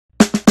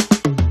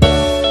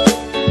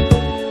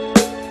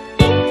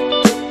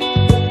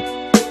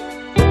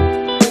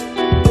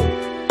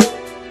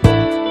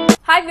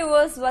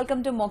viewers,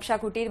 welcome to Moksha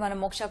Couture. మన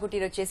Moksha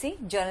Couture వచ్చేసి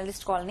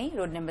journalist colony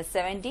road number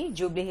 70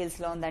 Jubilee hills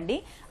లో ఉందండి.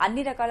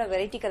 అన్ని రకాల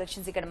వెరైటీ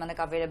కలెక్షన్స్ ఇక్కడ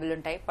మనకు అవైలబుల్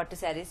ఉంటాయి. పట్టు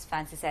saris,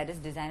 fancy saris,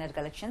 designer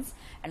collections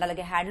and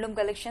అలాగే handloom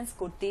collections,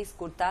 kurtis,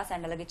 kurtas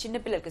and అలాగే చిన్న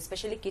పిల్లలకు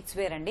ఎస్పెషల్లీ కిడ్స్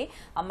వేర్ అండి.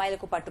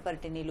 అమ్మాయిలకు పట్టు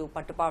పరిటినీలు,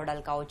 పట్టు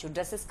పావడాలు కావచ్చు,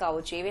 డ్రెస్సెస్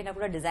కావచ్చు, ఏవైనా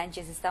కూడా డిజైన్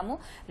చేసిస్తాము.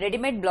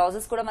 రెడీమేడ్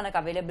బ్లౌజెస్ కూడా మనకు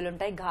అవైలబుల్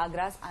ఉంటాయి.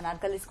 ఘాగ్రాస్,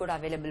 అనార్కలీస్ కూడా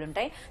అవైలబుల్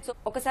ఉంటాయి. సో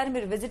ఒకసారి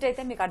మీరు విజిట్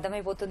అయితే మీకు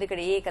అర్థమైపోతుంది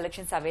ఇక్కడ ఏ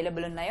కలెక్షన్స్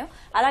అవైలబుల్ ఉన్నాయో.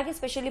 అలాగే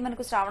స్పెషల్లీ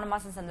మనకు శ్రావణ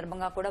మాసం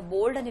సందర్భంగా కూడా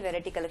బోల్డ్ అని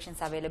వెరైటీ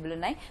కలెక్షన్స్ అవైలబుల్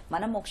ఉన్నాయి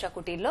మన మోక్ష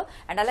కుటీర్ లో.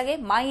 అండ్ అలాగే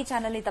మా ఈ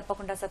ఛానల్ ని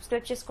తప్పకుండా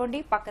సబ్స్క్రైబ్ చేసుకోండి.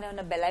 పక్కనే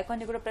ఉన్న బెల్ ఐకాన్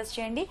ని కూడా ప్రెస్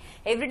చేయండి.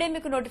 ఎవ్రీడే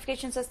మీకు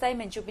నోటిఫికేషన్స్ వస్తాయి.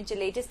 మేము చూపించే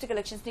లేటెస్ట్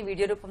కలెక్షన్స్ ని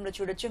వీడియో రూపంలో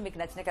చూడొచ్చు. మీకు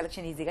నచ్చిన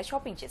కలెక్షన్ ఈజీగా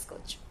షాపింగ్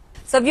చేసుకోవచ్చు.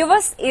 సో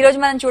వ్యూవర్స్, ఈ రోజు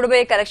మనం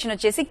చూడబోయే కలెక్షన్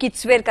వచ్చేసి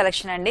కిడ్స్ వేర్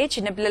కలెక్షన్ అండి.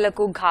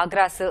 చిన్నపిల్లలకు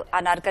ఘాగ్రాస్,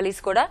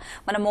 అనార్కలీస్ కూడా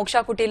మన మోక్ష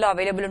కుటీర్ లో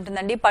అవైలబుల్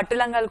ఉంటుందండి. పట్టు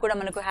లంగాలు కూడా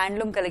మనకు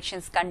హ్యాండ్లూమ్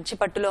కలెక్షన్స్, కంచి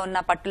పట్టులో ఉన్న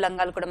పట్టు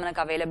లంగాలు కూడా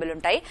మనకు అవైలబుల్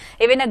ఉంటాయి.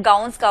 ఏవైనా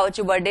గౌన్స్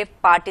కావచ్చు, బర్త్డే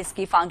పార్టీస్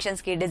కి,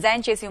 ఫంక్షన్స్ కి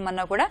డిజైన్ చేసి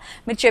ఇవ్వమన్నా కూడా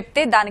మీరు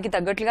చెప్తే దానికి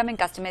తగ్గట్లుగా మేము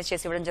కస్టమైజ్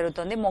చేసి ఇవ్వడం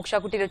జరుగుతుంది. మోక్ష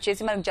కుటీర్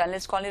వచ్చేసి మనకు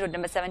journalist colony road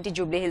number 70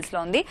 Jubilee hills లో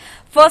ఉంది.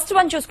 ఫస్ట్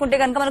వన్ చూసుకుంటే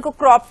కనుక మనకు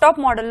క్రాప్ టాప్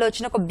మోడల్ లో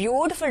వచ్చిన ఒక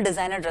బ్యూటిఫుల్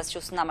డిజైనర్ డ్రెస్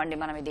చూస్తున్నామండి.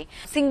 మనం ఇది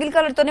సింగిల్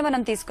కలర్ తోనే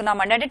మనం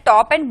తీసుకున్నామండి. అంటే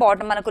టాప్ అండ్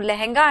బాటమ్ మనకు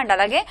లెహెంగా అండ్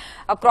అలాగే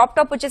క్రాప్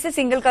టాప్ వచ్చేసి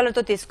సింగిల్ కలర్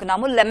తో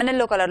తీసుకున్నాము. లెమన్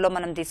ఎల్లో కలర్ లో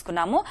మనం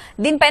తీసుకున్నాము.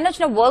 దీనిపైన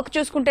వచ్చిన వర్క్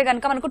చూసుకుంటే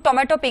కనుక మనకు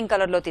టొమాటో పింక్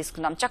కలర్ లో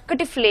తీసుకున్నాం.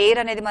 చక్కటి ఫ్లేర్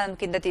అనేది మనం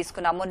కింద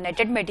తీసుకున్నాము.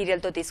 నెటెడ్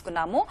మెటీరియల్ తో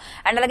తీసుకున్నాము.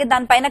 అండ్ అలాగే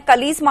దానిపైన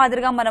కలీస్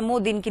మాదిరిగా మనము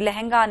దీనికి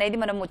లెహెంగా అనేది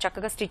మనము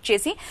చక్కగా స్టిచ్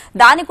చేసి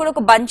దానికి కూడా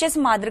ఒక బంచెస్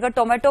మాదిరిగా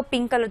టొమాటో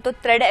పింక్ కలర్ తో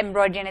థ్రెడ్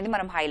ఎంబ్రాయిడరీ అనేది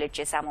మనం హైలైట్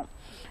చేసాము.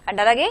 అండ్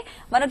అలాగే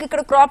మనకి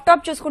ఇక్కడ క్రాప్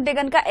టాప్ చూసుకుంటే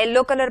కనుక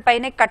ఎల్లో కలర్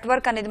పైన కట్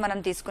వర్క్ అనేది మనం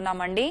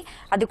తీసుకున్నామండి.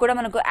 అది కూడా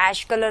మనకు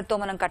యాష్ కలర్ తో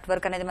మనం కట్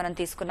వర్క్ అనేది మనం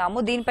తీసుకున్నాము.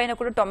 దీనిపైన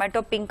కూడా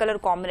టొమాటో పింక్ కలర్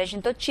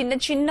కాంబినేషన్ తో చిన్న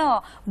చిన్న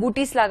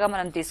బూటీస్ లాగా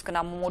మనం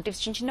తీసుకున్నాము.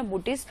 మోటివ్స్ చిన్న చిన్న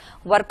బూటీస్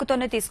వర్క్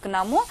తోనే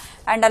తీసుకున్నాము.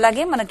 అండ్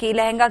అలాగే మనకి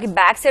లెహంగాకి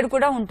బ్యాక్ సైడ్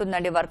కూడా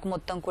ఉంటుందండి. వర్క్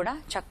మొత్తం కూడా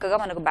చక్కగా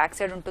మనకు బ్యాక్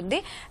సైడ్ ఉంటుంది.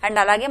 అండ్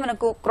అలాగే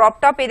మనకు క్రాప్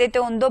టాప్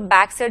ఏదైతే ఉందో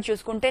బ్యాక్ సైడ్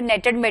చూసుకుంటే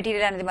నెటెడ్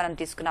మెటీరియల్ అనేది మనం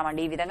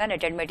తీసుకున్నామండి. ఈ విధంగా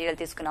నెటెడ్ మెటీరియల్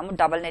తీసుకున్నాము.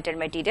 Double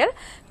netted material,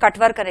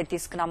 cut work అనేది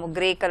తీసుకున్నాము.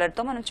 గ్రే కలర్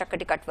తో మనం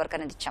చక్కటి కట్ వర్క్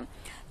అనేది ఇచ్చాం.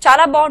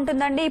 చాలా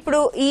బాగుంటుందండి. ఇప్పుడు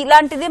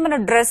ఇలాంటిది మన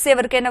డ్రెస్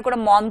ఎవరికైనా కూడా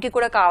మామ్ కి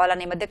కూడా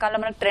కావాలని ఈ మధ్య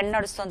కాలంలో మనకు ట్రెండ్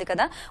నడుస్తుంది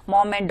కదా,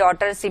 mom and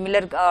daughter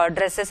similar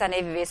dresses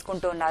అనేవి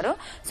వేసుకుంటూ ఉన్నారు.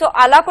 సో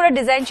అలా కూడా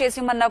డిజైన్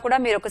చేసిమన్నా కూడా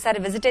మీరు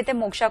ఒకసారి విజిట్ అయితే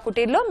మోక్ష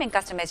కుటీర్ లో మేము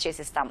కస్టమైజ్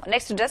చేసిస్తాము.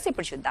 నెక్స్ట్ డ్రెస్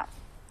ఇప్పుడు చూద్దాం.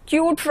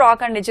 క్యూట్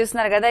ఫ్రాక్ అండి,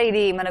 చూస్తున్నారు కదా.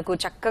 ఇది మనకు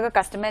చక్కగా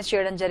కస్టమైజ్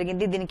చేయడం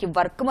జరిగింది. దీనికి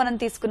వర్క్ మనం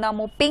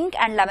తీసుకున్నాము. Pink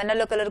and lemon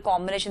yellow colour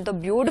combination తో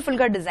బ్యూటిఫుల్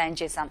గా డిజైన్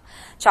చేసాం.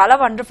 చాలా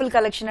వండర్ఫుల్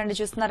కలెక్షన్ అండి,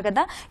 చూస్తున్నారు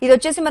కదా. ఇది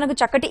వచ్చేసి మనకు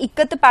చక్కటి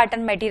ఇక్కత్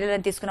ప్యాటర్న్ మెటీరియల్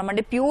అని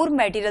తీసుకున్నామండి. ప్యూర్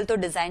మెటీరియల్ తో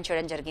డిజైన్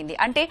చేయడం జరిగింది.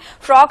 అంటే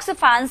ఫ్రాక్స్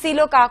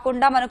ఫ్యాన్సీలో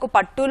కాకుండా మనకు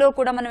పట్టులో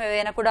కూడా మనం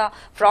ఏవైనా కూడా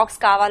ఫ్రాక్స్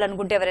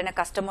కావాలనుకుంటే ఎవరైనా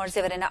కస్టమర్స్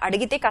ఎవరైనా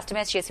అడిగితే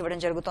కస్టమైజ్ చేసి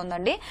ఇవ్వడం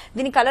జరుగుతుందండి.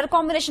 దీని కలర్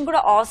కాంబినేషన్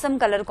కూడా ఆసమ్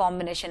కలర్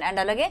కాంబినేషన్.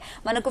 అండ్ అలాగే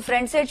మనకు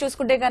ఫ్రంట్ సైడ్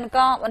చూసుకుంటే కనుక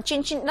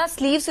చిన్న చిన్న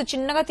స్లీవ్స్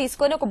చిన్నగా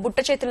తీసుకొని ఒక బుట్ట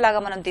చేతుల్లాగా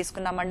మనం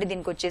తీసుకున్నామండి.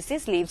 దీనికి వచ్చేసి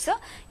స్లీవ్స్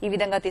ఈ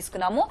విధంగా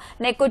తీసుకున్నాము.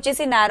 నెక్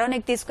వచ్చేసి నారో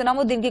నెక్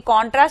తీసుకున్నాము. దీనికి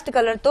కాంట్రాస్ట్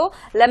కలర్ తో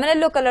లెమన్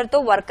ఎల్లో కలర్ తో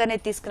వర్క్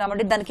అనేది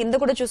తీసుకున్నామండి. దాని కింద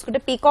కూడా చూసుకుంటే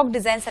పీకాక్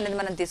డిజైన్స్ అనేది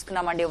మనం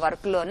తీసుకున్నామండి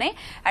వర్క్ లోనే.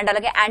 అండ్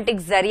అలాగే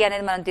యాంటిక్ జరీ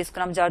అనేది మనం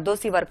తీసుకున్నాం.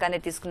 జర్దోసి వర్క్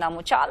అనేది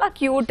తీసుకున్నాము. చాలా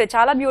క్యూట్,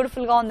 చాలా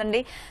బ్యూటిఫుల్ గా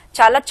ఉందండి.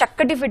 చాలా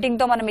చక్కటి ఫిట్టింగ్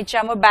తో మనం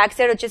ఇచ్చాము. బ్యాక్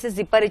సైడ్ వచ్చేసి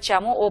జిప్పర్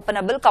ఇచ్చాము.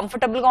 ఓపెనబుల్,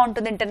 కంఫర్టబుల్ గా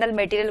ఉంటుంది. ఇంటర్నల్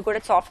మెటీరియల్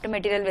కూడా సాఫ్ట్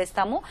మెటీరియల్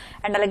వేస్తాము.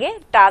 అండ్ అలాగే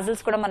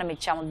టాజిల్స్ కూడా మనం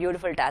ఇచ్చాము,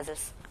 బ్యూటిఫుల్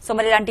టాజిల్స్. సో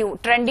మరి ఇలాంటి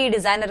ట్రెండీ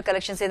డిజైనర్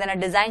కలెక్షన్స్ ఏదైనా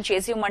డిజైన్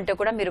చేసి ఇవ్వమంటే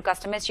కూడా, మీరు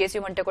కస్టమైజ్ చేసి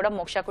ఇవ్వమంటే కూడా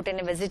మోక్ష కుటీర్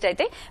ని విజిట్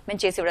అయితే మేము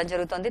చేసి ఇవ్వడం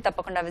జరుగుతుంది.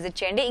 తప్పకుండా విజిట్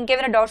చేయండి.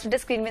 ఇంకేమైనా డౌట్స్ ఉంటే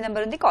స్క్రీన్ మీద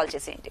నెంబర్ ఉంది, కాల్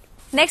చేసేయండి.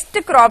 Next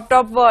crop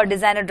top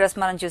designer dress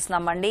మనం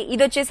చూస్తున్నామండి.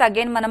 ఇది వచ్చేసి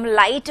అగైన్ మనం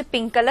లైట్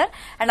పింక్ కలర్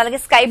అండ్ అలాగే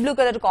స్కై బ్లూ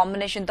కలర్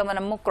కాంబినేషన్ తో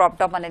మనము క్రాప్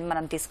టాప్ అనేది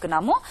మనం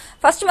తీసుకున్నాము.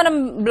 ఫస్ట్ మనం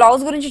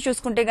బ్లౌజ్ గురించి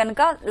చూసుకుంటే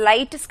కనుక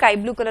light sky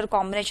blue colour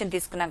combination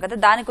తీసుకున్నాం కదా.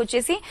 దానికి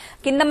వచ్చేసి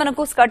కింద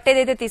మనకు స్కర్ట్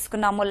ఏదైతే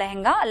తీసుకున్నామో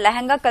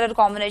lehenga colour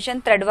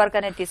combination thread work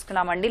అనేది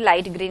తీసుకున్నామండి.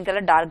 Light green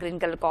colour, dark green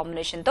colour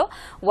combination తో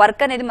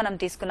వర్క్ అనేది మనం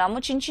తీసుకున్నాము.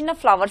 చిన్న చిన్న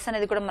ఫ్లవర్స్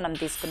అనేది కూడా మనం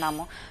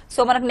తీసుకున్నాము. సో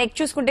మనకు నెక్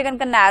చూసుకుంటే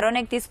కనుక నారో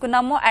నెక్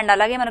తీసుకున్నాము. అండ్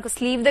అలాగే మనకు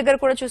స్లీవ్ దగ్గర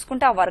కూడా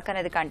చూసుకుంటే ఆ వర్క్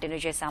అనేది కంటిన్యూ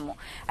చేసాము.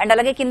 అండ్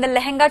అలాగే కింద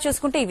లెహంగా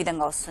చూసుకుంటే ఈ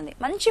విధంగా వస్తుంది.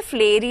 మంచి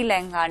ఫ్లేరీ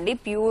లెహంగా అండి.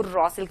 ప్యూర్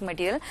రా సిల్క్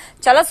మెటీరియల్,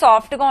 చాలా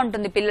సాఫ్ట్ గా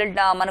ఉంటుంది.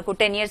 పిల్లలు మనకు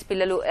 10 years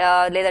పిల్లలు,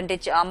 లేదంటే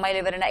అమ్మాయిలు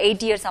ఎవరైనా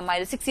 8 years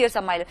అమ్మాయిలు, 6 years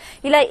అమ్మాయిలు,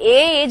 ఇలా ఏ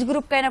ఏజ్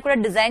గ్రూప్ కైనా కూడా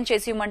డిజైన్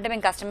చేసి ఇవ్వమంటే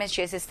మేము కస్టమైజ్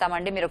చేసి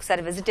ఇస్తామండి. మీరు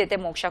ఒకసారి విజిట్ అయితే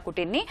మోక్ష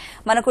కుటీర్ ని.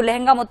 మనకు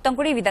లెహంగా మొత్తం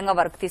కూడా ఈ విధంగా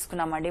వర్క్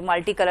తీసుకున్నామండి.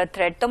 మల్టీ కలర్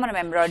థ్రెడ్ తో మనం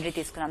ఎంబ్రాయిడరీ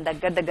తీసుకున్నాం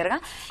దగ్గరగా.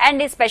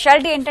 అండ్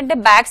స్పెషాలిటీ ఏంటంటే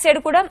బ్యాక్ సైడ్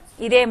కూడా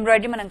ఇదే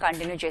ఎంబ్రాయిడరీ మనం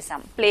కంటిన్యూ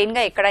చేసాం. ప్లెయిన్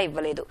గా ఎక్కడా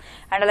ఇవ్వలేదు.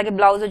 అండ్ అలాగే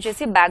బ్లౌజ్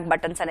వచ్చేసి బ్యాక్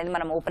బటన్స్ అనేది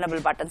మనం ఓపెనబుల్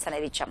బటన్స్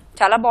అనేది ఇచ్చాం.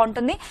 చాలా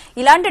బాగుంటుంది.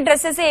 ఇలాంటి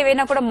డ్రెస్సెస్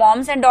ఏవైనా కూడా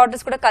మామ్స్ అండ్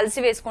డాటర్స్ కూడా కలిసి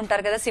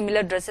వేసుకుంటారు కదా,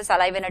 సిమిలర్ డ్రెస్సెస్,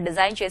 అలా ఏవైనా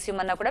డిజైన్ చేసి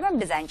ఇవ్వమన్నా కూడా మేము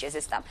డిజైన్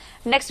చేసిస్తాం.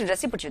 నెక్స్ట్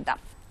డ్రెస్ ఇప్పుడు చూద్దాం.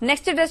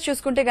 నెక్స్ట్ డ్రెస్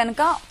చూసుకుంటే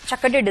కనుక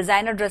చక్కటి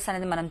డిజైనర్ డ్రెస్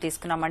అనేది మనం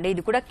తీసుకున్నామండి.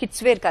 ఇది కూడా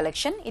కిడ్స్ వేర్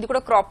కలెక్షన్. ఇది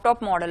కూడా క్రాప్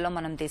టాప్ మోడల్ లో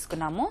మనం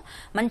తీసుకున్నాము.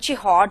 మంచి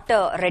హాట్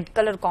రెడ్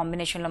కలర్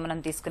కాంబినేషన్ లో మనం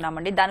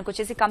తీసుకున్నామండి. దానికి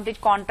వచ్చేసి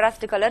complete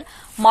contrast colour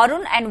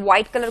maroon and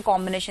white colour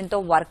combination తో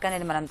వర్క్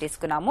అనేది మనం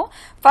తీసుకున్నాము.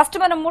 ఫస్ట్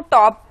మనము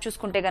టాప్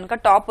చూసుకుంటే కనుక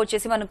టాప్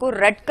వచ్చేసి మనకు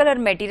రెడ్ కలర్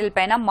మెటీరియల్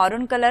పైన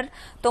మరూన్ కలర్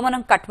తో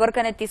మనం కట్ వర్క్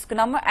అనేది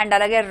తీసుకున్నాము. అండ్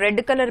అలాగే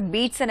రెడ్ కలర్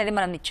బీట్స్ అనేది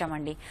మనం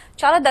ఇచ్చామండి.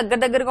 చాలా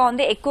దగ్గరగా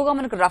ఉంది, ఎక్కువగా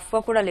మనకు రఫ్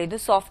గా కూడా లేదు,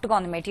 సాఫ్ట్ గా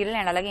ఉంది మెటీరియల్.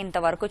 అండ్ అలాగే ఇంత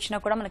వర్క్ వచ్చినా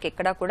కూడా మనకి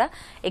ఎక్కడా కూడా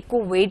ఎక్కువ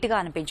వెయిట్ గా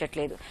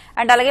అనిపించట్లేదు.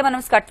 అండ్ అలాగే మనం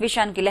స్కర్ట్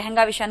విషయానికి,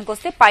 లెహంగా విషయానికి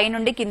వస్తే పై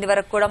నుండి కింది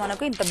వరకు కూడా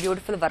మనకు ఇంత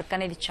బ్యూటిఫుల్ వర్క్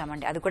అనేది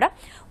ఇచ్చామండి. అది కూడా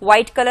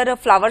వైట్ కలర్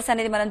ఫ్లవర్స్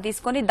అనేది మనం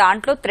తీసుకొని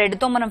దాంట్లో థ్రెడ్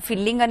తో మనం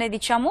ఫిల్లింగ్ అనేది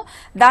ఇచ్చాము.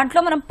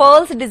 దాంట్లో మనం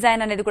పర్ల్స్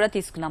డిజైన్ అనేది కూడా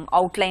తీసుకున్నాం.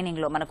 అవుట్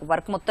లైనింగ్ లో మనకు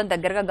వర్క్ మొత్తం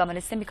దగ్గరగా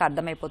గమనిస్తే మీకు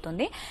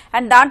అర్థమైపోతుంది.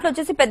 అండ్ దాంట్లో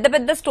వచ్చేసి పెద్ద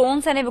పెద్ద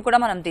స్టోన్స్ అనేవి కూడా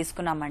మనం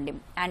తీసుకున్నామండి.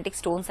 యాంటిక్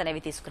స్టోన్స్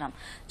అనేవి తీసుకున్నాం.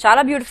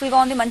 చాలా బ్యూటిఫుల్ గా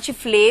ఉంది, మంచి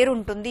ఫ్లేర్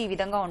ఉంటుంది. ఈ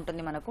విధంగా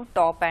ఉంటుంది మనకు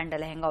టాప్ అండ్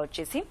లెహంగా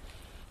వచ్చేసి.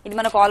 ఇది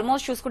మనకు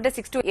ఆల్మోస్ట్ చూసుకుంటే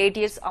 6 to 8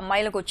 years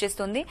అమ్మాయిలకు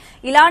వచ్చేస్తుంది.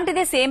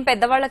 ఇలాంటిదే సేమ్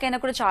పెద్దవాళ్ళకైనా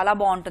కూడా చాలా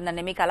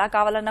బాగుంటుందండి. మీకు అలా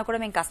కావాలన్నా కూడా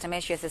మేము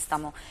కస్టమైజ్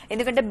చేసిస్తాము.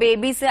 ఎందుకంటే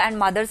babies and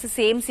mothers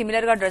same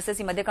similar గా డ్రెస్సెస్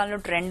ఈ మధ్య కాలంలో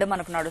ట్రెండ్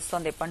మనకు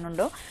నడుస్తుంది ఎప్పటి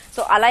నుండో.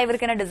 సో అలా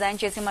ఎవరికైనా డిజైన్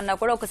చేసేమన్నా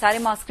కూడా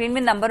ఒకసారి మా స్క్రీన్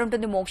మీద నంబర్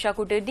ఉంటుంది మోక్షా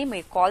కుటీర్ది,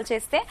 మీకు కాల్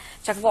చేస్తే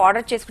చక్కగా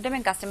ఆర్డర్ చేసుకుంటే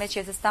మేము కస్టమైజ్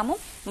చేసిస్తాము.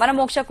 మన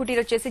మోక్షా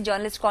కుటీర్ వచ్చేసి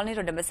journalist colony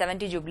road number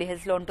 70 Jubilee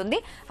hills లో ఉంటుంది.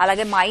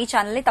 అలాగే మా ఈ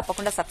ఛానల్ ని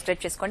తప్పకుండా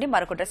సబ్స్క్రైబ్ చేసుకోండి.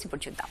 మరొక డ్రెస్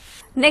ఇప్పుడు చూద్దాం.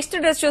 నెక్స్ట్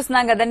డ్రెస్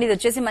చూస్తున్నాం కదండి, ఇది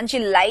వచ్చేసి మంచి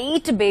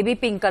లైట్ బేబీ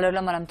పింక్ కలర్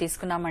లో మనం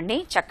తీసుకున్నామండి.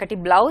 చక్కటి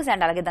బ్లౌజ్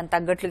అండ్ అలాగే దాని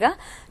తగ్గట్లుగా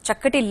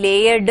చక్కటి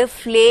లేయర్డ్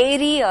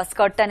ఫ్లేరీ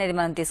స్కర్ట్ అనేది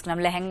మనం తీసుకున్నాం.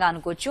 లెహంగా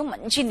అనుకోవచ్చు.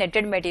 మంచి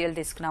నెట్టెడ్ మెటీరియల్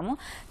తీసుకున్నాము.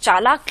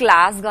 చాలా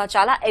క్లాస్ గా,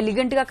 చాలా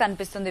ఎలిగెంట్ గా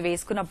కనిపిస్తుంది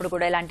వేసుకున్నప్పుడు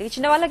కూడా. ఇలాంటివి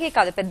చిన్న వాళ్ళకి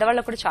కాదు,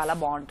 పెద్దవాళ్ళకి కూడా చాలా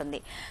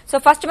బాగుంటుంది. సో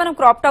ఫస్ట్ మనం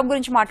క్రాప్ టాప్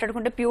గురించి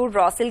మాట్లాడుకుంటే pure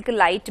raw silk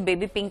light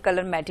baby pink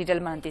colour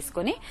material మనం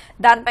తీసుకుని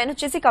దానిపైన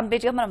వచ్చేసి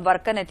కంప్లీట్ గా మనం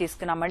వర్క్ అనేది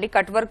తీసుకున్నామండి.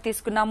 కట్ వర్క్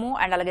తీసుకున్నాము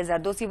అండ్ అలాగే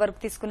జర్దోసి వర్క్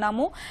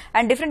తీసుకున్నాము.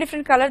 అండ్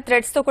డిఫరెంట్ కలర్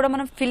థ్రెడ్స్ తో కూడా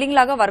మనం ఫిల్లింగ్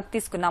లాగా వర్క్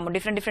తీసుకున్నాము.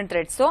 డిఫరెంట్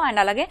థ్రెడ్స్ తో. అండ్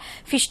అలాగే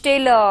ఫిష్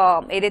టైల్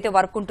ఏదైతే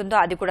వర్క్ ఉంటుందో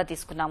అది కూడా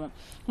తీసుకున్నాము.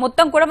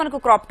 మొత్తం కూడా మనకు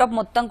క్రాప్ టాప్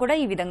మొత్తం కూడా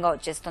ఈ విధంగా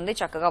వచ్చేస్తుంది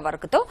చక్కగా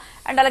వర్క్ తో.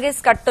 అండ్ అలాగే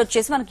స్కర్ట్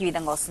వచ్చేసి మనకి ఈ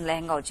విధంగా వస్తుంది.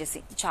 లెహంగా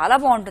వచ్చేసి చాలా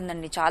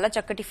బాగుంటుందండి. చాలా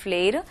చక్కటి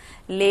ఫ్లేర్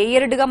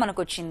లేయర్డ్ గా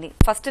మనకు వచ్చింది.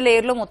 ఫస్ట్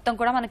లేయర్ లో మొత్తం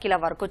కూడా మనకి ఇలా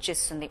వర్క్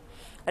వచ్చేస్తుంది.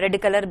 Red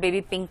colour baby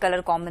pink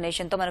colour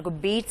combination తో మనకు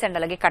బీట్స్ అండ్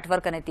అలాగే కట్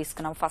వర్క్ అనేది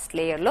తీసుకున్నాం ఫస్ట్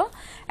లేయర్ లో.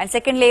 అండ్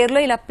సెకండ్ లేయర్ లో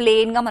ఇలా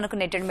ప్లెయిన్ గా మనకు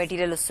నెట్టెడ్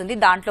మెటీరియల్ వస్తుంది.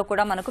 దాంట్లో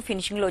కూడా మనకు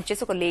ఫినిషింగ్ లో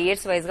వచ్చేసి ఒక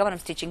లేయర్స్ వైజ్ గా మనం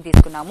స్టిచ్చింగ్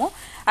తీసుకున్నాము.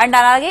 అండ్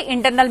అలాగే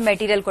ఇంటర్నల్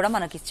మెటీరియల్ కూడా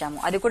మనకి ఇచ్చాము.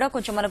 అది కూడా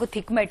కొంచెం మనకు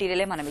థిక్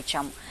మెటీరియలే మనం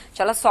ఇచ్చాము.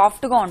 చాలా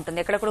సాఫ్ట్ గా ఉంటుంది,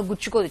 ఎక్కడ కూడా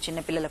గుచ్చుకోదు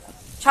చిన్న పిల్లలకు.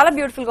 చాలా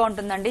బ్యూటిఫుల్ గా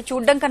ఉంటుందండి.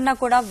 చూడడం కన్నా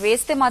కూడా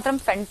వేస్తే మాత్రం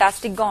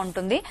ఫెంటాస్టిక్ గా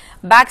ఉంటుంది.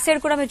 బ్యాక్ సైడ్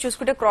కూడా మీరు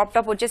చూసుకుంటే క్రాప్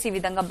టాప్ వచ్చేసి ఈ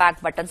విధంగా బ్యాక్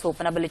బటన్స్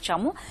ఓపెనబుల్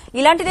ఇచ్చాము.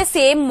 ఇలాంటిదే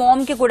సేమ్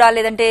మామ్ కి కూడా,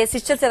 లేదంటే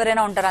సిస్టర్స్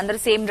ఎవరైనా ఉంటారు, అందరూ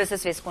సేమ్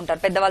డ్రెస్సెస్ వేసుకుంటారు,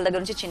 పెద్దవాళ్ళ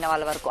దగ్గర నుంచి చిన్న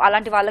వాళ్ళ వరకు.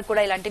 అలాంటి వాళ్ళకి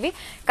కూడా ఇలాంటివి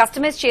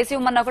కస్టమైజ్ చేసి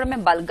ఇవ్వమన్నా కూడా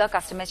మేము బల్క్ గా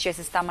కస్టమైజ్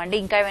చేసిస్తామండి.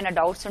 ఇంకా ఏమైనా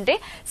డౌట్స్ ఉంటే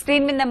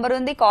స్క్రీన్ మీద నెంబర్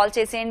ఉంది, కాల్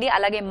చేసేయండి.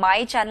 అలాగే మై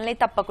ఛానల్ ని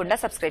తప్పకుండా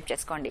సబ్స్క్రైబ్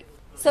చేసుకోండి.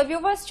 సో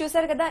వ్యూవర్స్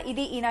చూసారు కదా,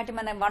 ఇది ఈనాటి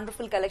మన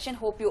wonderful collection.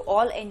 Hope you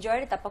all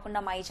enjoyed. తప్పకుండా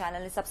మా ఈ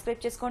ఛానల్ ని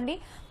సబ్స్క్రైబ్ చేసుకోండి.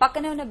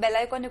 పక్కనే ఉన్న బెల్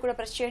ఐకాన్ ని కూడా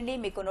ప్రెస్ చేయండి,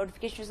 మీకు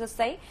నోటిఫికేషన్స్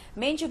వస్తాయి.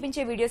 మేము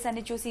చూపించే వీడియోస్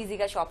అన్ని చూసి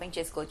ఈజీగా షాపింగ్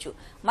చేసుకోవచ్చు.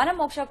 మన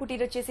మోక్షా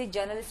కుటీర్ వచ్చేసి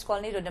journalist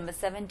colony road number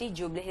 70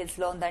 Jubilee hills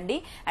లో ఉందండి.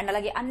 అండ్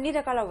అలాగే అన్ని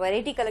రకాల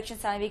వెరైటీ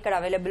కలెక్షన్స్ అనేవి ఇక్కడ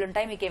అవైలబుల్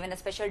ఉంటాయి. మీకు ఏమైనా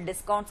స్పెషల్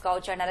డిస్కౌంట్స్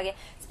కావచ్చు, అండ్ అలాగే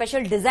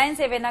స్పెషల్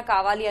డిజైన్స్ ఏవైనా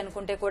కావాలి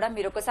అనుకుంటే కూడా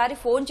మీరు ఒకసారి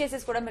ఫోన్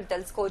చేసేసి కూడా మీరు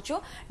తెలుసుకోవచ్చు.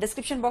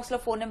 డిస్క్రిప్షన్ బాక్స్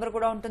లో ఫోన్ నెంబర్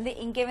కూడా ఉంటుంది.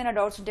 ఇంకేమైనా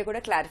డౌట్స్ ఉంటే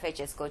కూడా క్లారిఫై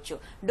చేసుకోవచ్చు.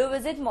 Do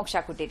visit Moksha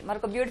Kutir.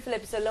 మరొక బ్యూటిఫుల్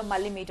ఎపిసోడ్ లో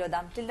మళ్ళీ మీట్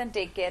అవుదాం. Till then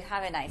take care,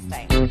 have a nice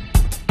time.